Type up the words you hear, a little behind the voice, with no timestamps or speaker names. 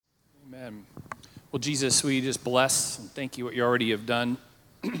Amen. Well, Jesus, we just bless and thank you what you already have done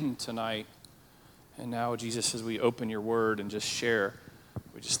tonight. And now, Jesus, as we open your word and just share,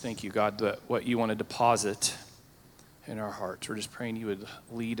 we just thank you, God, that what you want to deposit in our hearts. We're just praying you would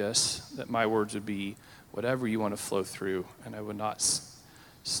lead us, that my words would be whatever you want to flow through, and I would not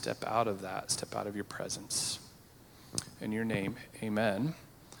step out of that, step out of your presence. In your name, amen.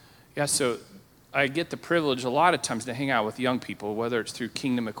 Yeah, so I get the privilege a lot of times to hang out with young people, whether it's through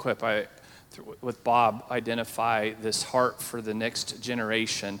Kingdom Equip. With Bob, identify this heart for the next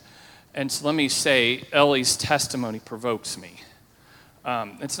generation. And so let me say, Ellie's testimony provokes me.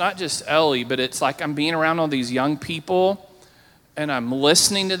 It's not just Ellie, but it's like I'm being around all these young people, and I'm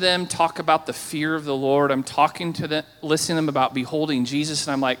listening to them talk about the fear of the Lord. I'm listening to them about beholding Jesus,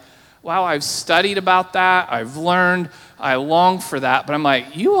 and I'm like, wow, I've studied about that. I've learned. I long for that. But I'm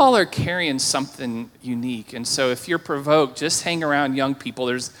like, you all are carrying something unique. And so if you're provoked, just hang around young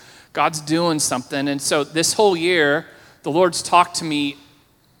people. God's doing something. And so this whole year, the Lord's talked to me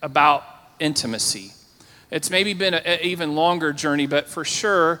about intimacy. It's maybe been an even longer journey, but for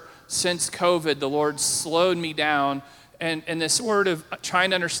sure, since COVID, the Lord slowed me down. And this word of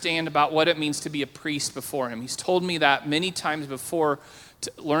trying to understand about what it means to be a priest before him. He's told me that many times before,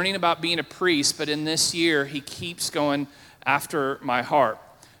 learning about being a priest, but in this year, he keeps going after my heart.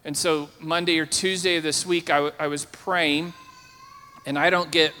 And so Monday or Tuesday of this week, I was praying, and I don't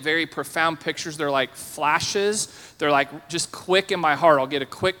get very profound pictures. They're like flashes. They're like just quick in my heart. I'll get a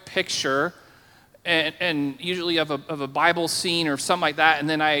quick picture, and usually of a Bible scene or something like that. And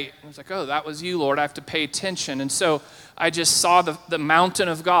then I was like, oh, that was you, Lord. I have to pay attention. And so I just saw the mountain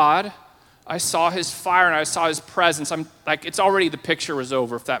of God. I saw his fire, and I saw his presence. I'm like, it's already, the picture was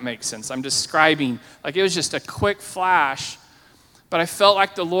over, if that makes sense. I'm describing, like it was just a quick flash. But I felt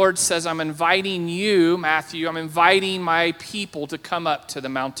like the Lord says, I'm inviting you, Matthew, I'm inviting my people to come up to the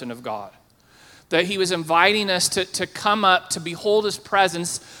mountain of God. That he was inviting us to come up, to behold his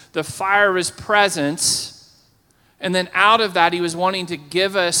presence, the fire of his presence. And then out of that, he was wanting to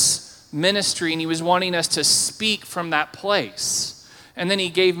give us ministry, and he was wanting us to speak from that place. And then he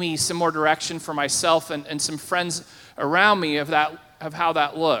gave me some more direction for myself and some friends around me of how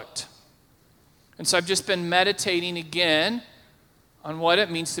that looked. And so I've just been meditating again on what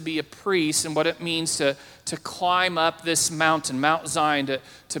it means to be a priest and what it means to climb up this mountain, Mount Zion,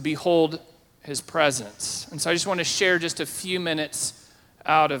 to behold his presence. And so I just want to share just a few minutes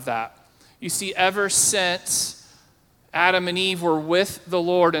out of that. You see, ever since Adam and Eve were with the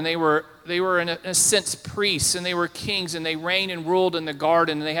Lord, and they were in a sense priests, and they were kings, and they reigned and ruled in the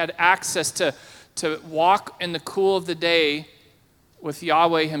garden, and they had access to walk in the cool of the day with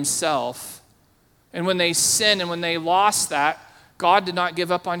Yahweh himself. And when they sinned and when they lost that, God did not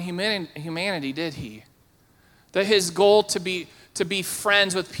give up on humanity, did he? That his goal to be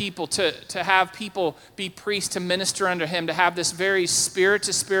friends with people, to have people be priests, to minister under him, to have this very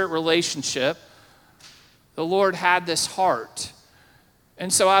spirit-to-spirit relationship, the Lord had this heart.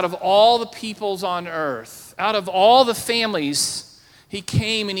 And so out of all the peoples on earth, out of all the families, he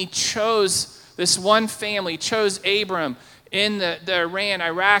came and he chose this one family, chose Abram in the Iran,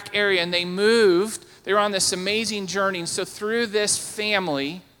 Iraq area, and they moved. They were on this amazing journey. And so through this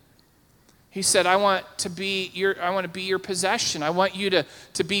family, he said, I want to be your possession. I want you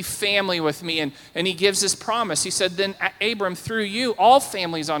to be family with me. And he gives this promise. He said, then Abram, through you, all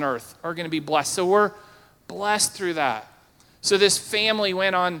families on earth are going to be blessed. So we're blessed through that. So this family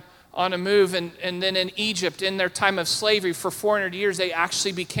went on a move, and then in Egypt, in their time of slavery for 400 years, they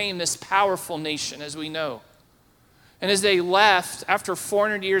actually became this powerful nation, as we know. And as they left, after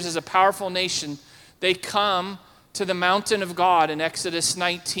 400 years as a powerful nation, they come to the mountain of God in Exodus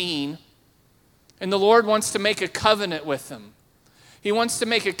 19, and the Lord wants to make a covenant with them. He wants to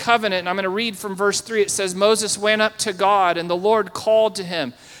make a covenant, and I'm going to read from verse 3. It says, Moses went up to God, and the Lord called to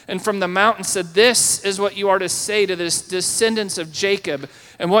him, and from the mountain said, this is what you are to say to the descendants of Jacob,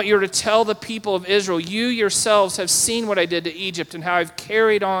 and what you are to tell the people of Israel. You yourselves have seen what I did to Egypt, and how I've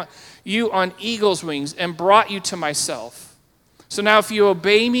carried on you on eagle's wings, and brought you to myself. So now if you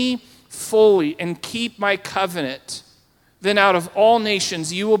obey me fully and keep my covenant, then out of all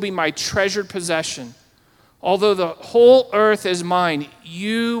nations you will be my treasured possession. Although the whole earth is mine,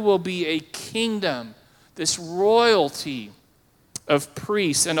 you will be a kingdom, this royalty of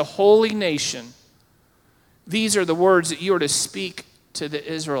priests and a holy nation. These are the words that you are to speak to the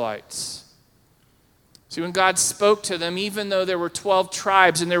Israelites. See, when God spoke to them, even though there were 12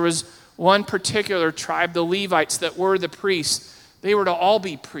 tribes and there was one particular tribe, the Levites, that were the priests, they were to all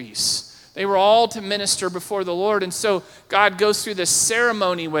be priests. They were all to minister before the Lord. And so God goes through this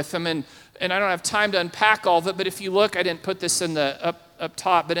ceremony with them, and I don't have time to unpack all of it, but if you look, I didn't put this in the up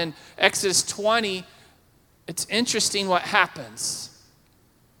top. But in Exodus 20, it's interesting what happens.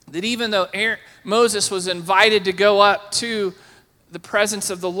 That even though Moses was invited to go up to the presence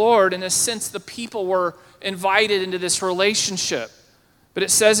of the Lord, in a sense, the people were invited into this relationship. But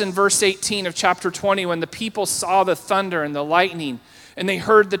it says in verse 18 of chapter 20, when the people saw the thunder and the lightning, and they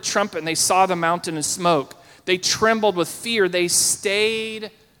heard the trumpet, and they saw the mountain of smoke, they trembled with fear. They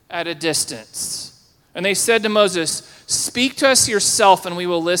stayed at a distance. And they said to Moses, "Speak to us yourself, and we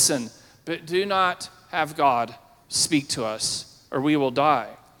will listen, but do not have God speak to us, or we will die."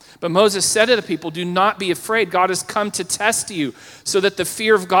 But Moses said to the people, "Do not be afraid. God has come to test you, so that the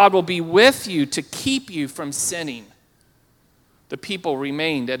fear of God will be with you to keep you from sinning." The people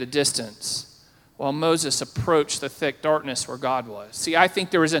remained at a distance while Moses approached the thick darkness where God was. See, I think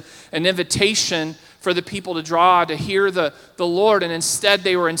there was an invitation for the people to draw to hear the Lord, and instead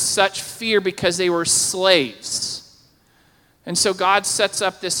they were in such fear because they were slaves. And so God sets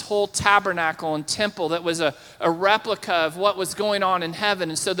up this whole tabernacle and temple that was a replica of what was going on in heaven.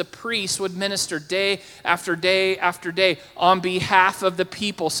 And so the priests would minister day after day after day on behalf of the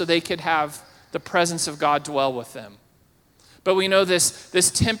people so they could have the presence of God dwell with them. But we know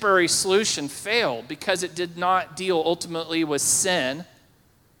this temporary solution failed because it did not deal ultimately with sin.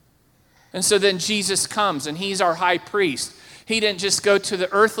 And so then Jesus comes, and he's our high priest. He didn't just go to the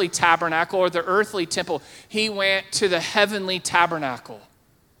earthly tabernacle or the earthly temple. He went to the heavenly tabernacle.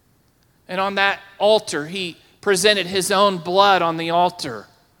 And on that altar, he presented his own blood on the altar.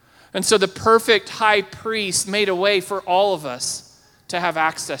 And so the perfect high priest made a way for all of us to have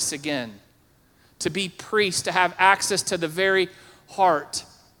access again, to be priests, to have access to the very heart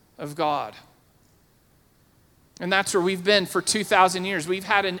of God. And that's where we've been for 2,000 years. We've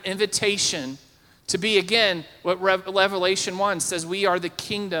had an invitation to be, again, what Revelation 1 says, we are the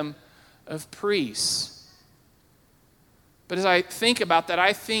kingdom of priests. But as I think about that,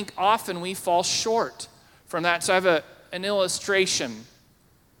 I think often we fall short from that. So I have an illustration.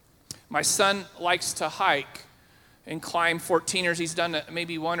 My son likes to hike and climb 14ers. He's done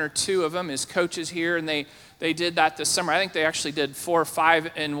maybe one or two of them. His coach is here, and they did that this summer. I think they actually did 4 or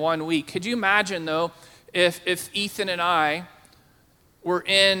 5 in 1 week. Could you imagine, though, if Ethan and I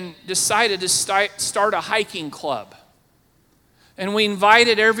decided to start a hiking club. And we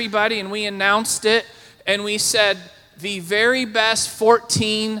invited everybody, and we announced it, and we said, the very best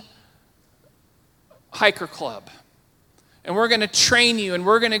 14 hiker club. And we're going to train you, and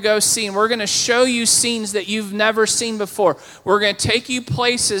we're going to go see, and we're going to show you scenes that you've never seen before. We're going to take you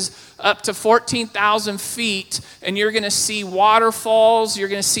places up to 14,000 feet, and you're going to see waterfalls. You're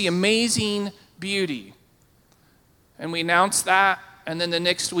going to see amazing beauty. And we announced that. And then the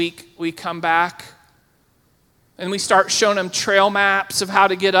next week, we come back and we start showing them trail maps of how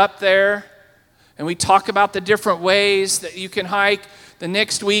to get up there. And we talk about the different ways that you can hike. The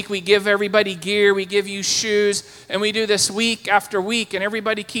next week, we give everybody gear. We give you shoes. And we do this week after week. And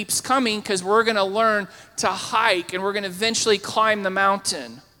everybody keeps coming because we're going to learn to hike. And we're going to eventually climb the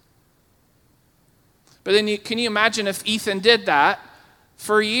mountain. But then can you imagine if Ethan did that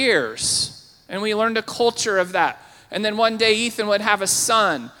for years? And we learned a culture of that. And then one day Ethan would have a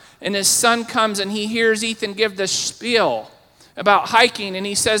son, and his son comes and he hears Ethan give the spiel about hiking, and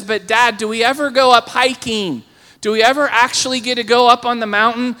he says, "But Dad, do we ever go up hiking? Do we ever actually get to go up on the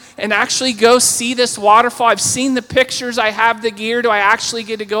mountain and actually go see this waterfall? I've seen the pictures, I have the gear, do I actually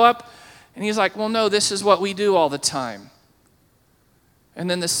get to go up?" And he's like, "Well, no, this is what we do all the time." And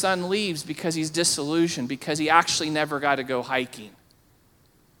then the son leaves because he's disillusioned, because he actually never got to go hiking.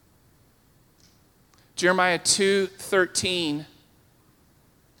 Jeremiah 2:13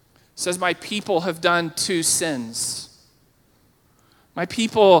 says, "My people have done 2 sins. My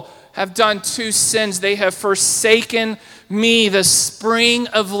people have done 2 sins. They have forsaken me, the spring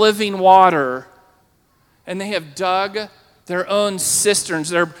of living water, and they have dug their own cisterns."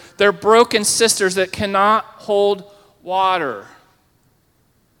 They're broken cisterns that cannot hold water.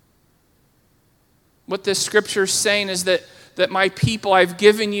 What this scripture is saying is that my people, I've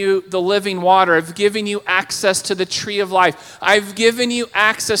given you the living water. I've given you access to the tree of life. I've given you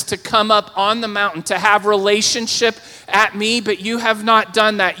access to come up on the mountain, to have relationship at me, but you have not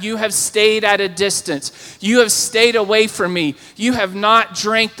done that. You have stayed at a distance. You have stayed away from me. You have not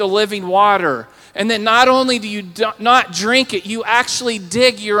drank the living water. And then not only do you not drink it, you actually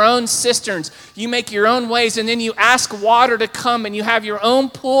dig your own cisterns. You make your own ways, and then you ask water to come, and you have your own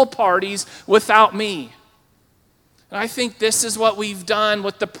pool parties without me. And I think this is what we've done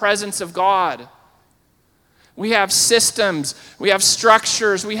with the presence of God. We have systems, we have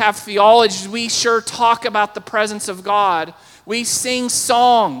structures, we have theologies. We sure talk about the presence of God. We sing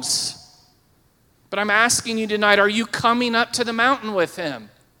songs. But I'm asking you tonight, are you coming up to the mountain with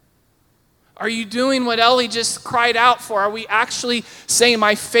him? Are you doing what Ellie just cried out for? Are we actually saying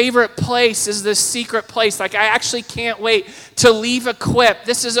my favorite place is this secret place? Like, I actually can't wait to leave Equip.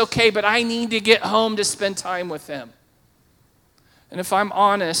 This is okay, but I need to get home to spend time with him. And if I'm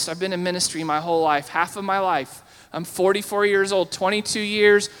honest, I've been in ministry my whole life, half of my life. I'm 44 years old, 22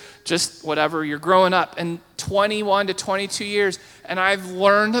 years, just whatever, you're growing up, and 21 to 22 years. And I've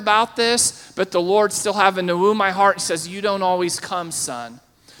learned about this, but the Lord's still having to woo my heart. He says, you don't always come, son.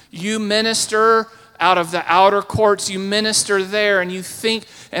 You minister out of the outer courts. You minister there, and you think,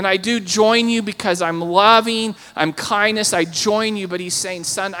 and I do join you because I'm loving, I'm kindness, I join you. But he's saying,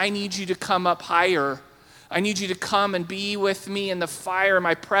 son, I need you to come up higher. I need you to come and be with me in the fire of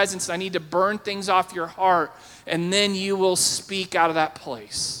my presence. I need to burn things off your heart, and then you will speak out of that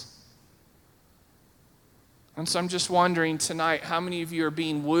place. And so I'm just wondering tonight, how many of you are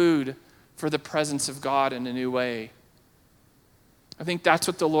being wooed for the presence of God in a new way? I think that's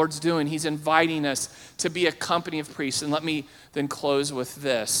what the Lord's doing. He's inviting us to be a company of priests. And let me then close with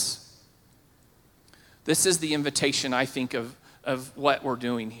this. This is the invitation, I think, of what we're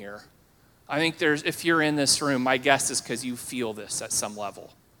doing here. I think if you're in this room, my guess is because you feel this at some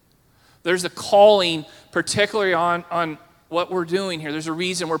level. There's a calling, particularly on what we're doing here. There's a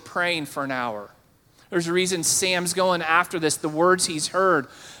reason we're praying for an hour. There's a reason Sam's going after this, the words he's heard.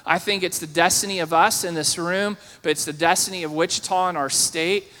 I think it's the destiny of us in this room, but it's the destiny of Wichita and our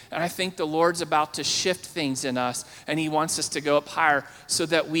state. And I think the Lord's about to shift things in us, and he wants us to go up higher so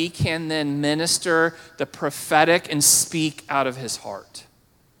that we can then minister the prophetic and speak out of his heart.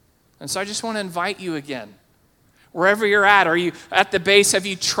 And so I just want to invite you again. Wherever you're at, are you at the base? Have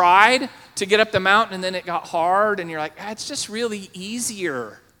you tried to get up the mountain and then it got hard and you're like, it's just really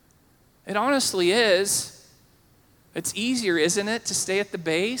easier? It honestly is. It's easier, isn't it, to stay at the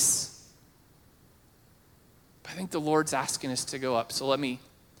base? But I think the Lord's asking us to go up. So let me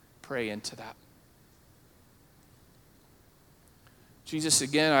pray into that. Jesus,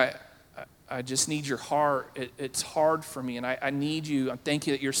 again, I just need your heart. It's hard for me, and I need you. I thank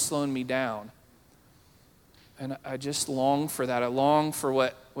you that you're slowing me down. And I just long for that. I long for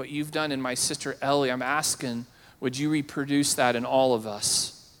what you've done in my sister Ellie. I'm asking, would you reproduce that in all of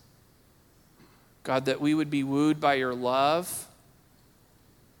us? God, that we would be wooed by your love.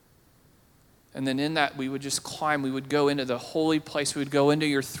 And then in that, we would just climb. We would go into the holy place. We would go into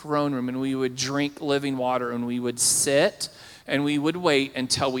your throne room, and we would drink living water, and we would sit, and we would wait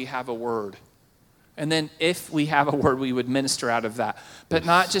until we have a word. And then if we have a word, we would minister out of that. But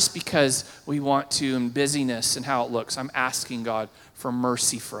not just because we want to in busyness and how it looks. I'm asking God for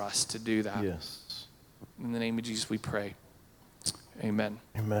mercy for us to do that. Yes. In the name of Jesus, we pray. Amen.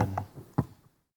 Amen.